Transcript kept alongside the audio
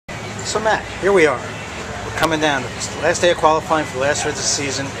So Matt, here we are. We're coming down. It's the last day of qualifying for the last race of the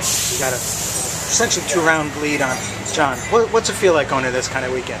season. We got a essentially 2-round lead on John. What's it feel like going to this kind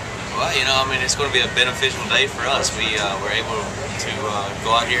of weekend? Well, I mean, it's going to be a beneficial day for us. We were able to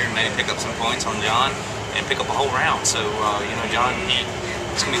go out here and maybe pick up some points on John and pick up a whole round. So, John,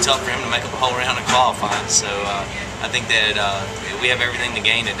 it's going to be tough for him to make up a whole round in qualifying. So, I think that we have everything to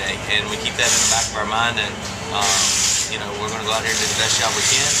gain today, and we keep that in the back of our mind. And we're going to go out here and do the best job we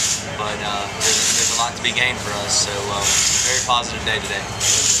can. But there's a lot to be gained for us. So, very positive day today.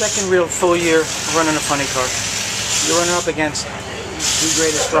 Second real full year running a funny car. You're running up against the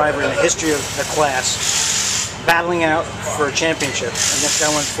greatest driver in the history of the class, battling out for a championship against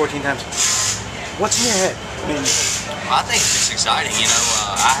that one 14 times. What's in your head? I think it's just exciting.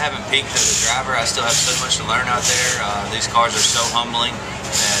 I haven't peaked as a driver. I still have so much to learn out there. These cars are so humbling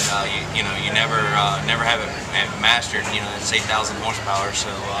that you never have it mastered. It's 8,000 horsepower, so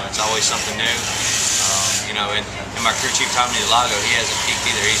it's always something new. And my crew chief Tommy Delago, he hasn't peaked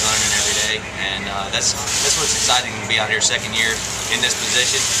either. He's learning every day, and that's what's exciting to be out here second year in this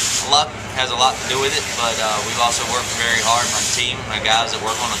position. Luck has a lot to do with it, but we've also worked very hard. My team, my guys that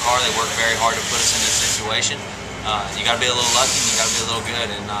work on the car, they work very hard to put us in this situation. You got to be a little lucky, and you got to be a little good,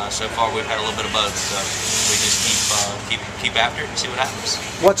 and so far we've had a little bit of both. So we just keep after it and see what happens.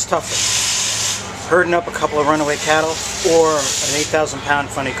 What's tougher, herding up a couple of runaway cattle or an 8,000-pound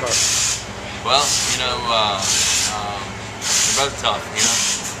funny car? Well, they're both tough.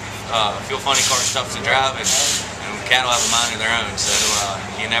 Fuel funny cars tough to drive, and cattle have a mind of their own. So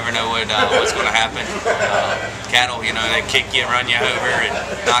you never know what's going to happen. Cattle, they kick you, run you over, and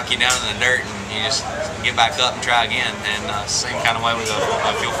knock you down in the dirt, and you just get back up and try again. And same kind of way with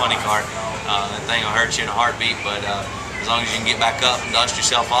a fuel funny car. That thing will hurt you in a heartbeat, but as long as you can get back up and dust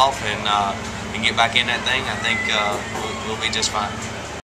yourself off and get back in that thing, I think we'll be just fine.